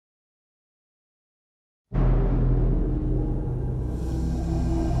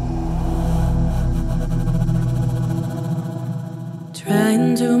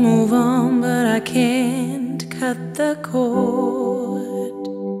Trying to move on, but I can't cut the cord.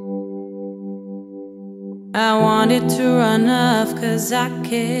 I wanted to run off, 'cause I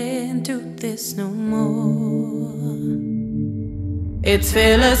can't do this no more. It's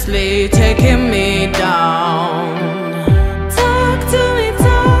fearlessly taking me down. Talk to me,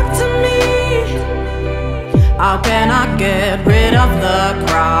 talk to me. How can I get rid of the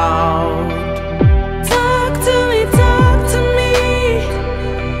crowd? Talk to me, talk to me.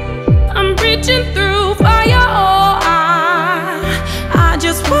 I'm reaching through fire, oh I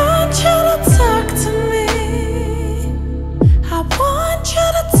just want you to talk to me. I want you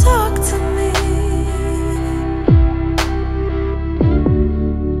to talk to me.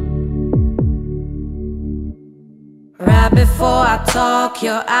 Right before I talk,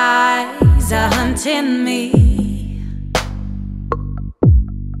 your eyes are hunting me.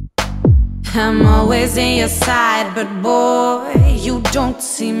 I'm always in your side, but boy, you don't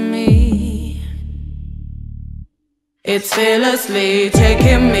see me. It's fearlessly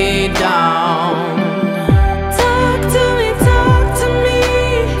taking me down. Talk to me, talk to me.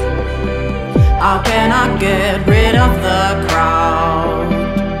 How can I get rid of the crowd?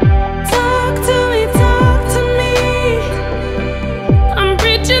 Talk to me, talk to me. I'm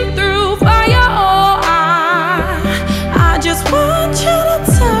reaching through fire, oh I just want you to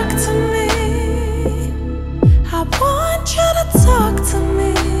talk to me. I want you to talk to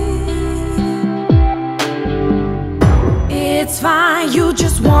me. It's fine, you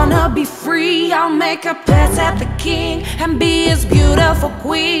just wanna be free. I'll make a pass at the king and be his beautiful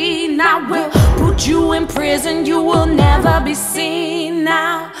queen. I will put you in prison, you will never be seen.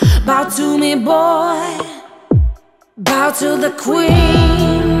 Now, bow to me, boy, bow to the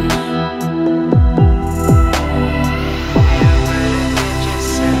queen.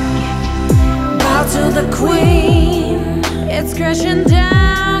 Bow to the queen. It's crashing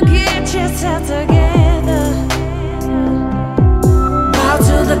down, get yourself together. Bow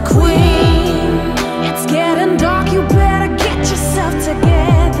to the queen. It's getting dark, you better get yourself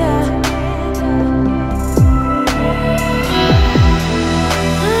together.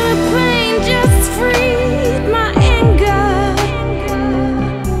 The pain just freed my anger.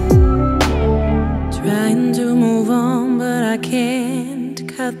 Trying to move on, but I can't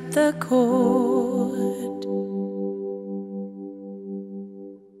cut the cord.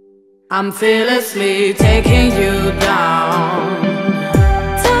 I'm fearlessly taking you down.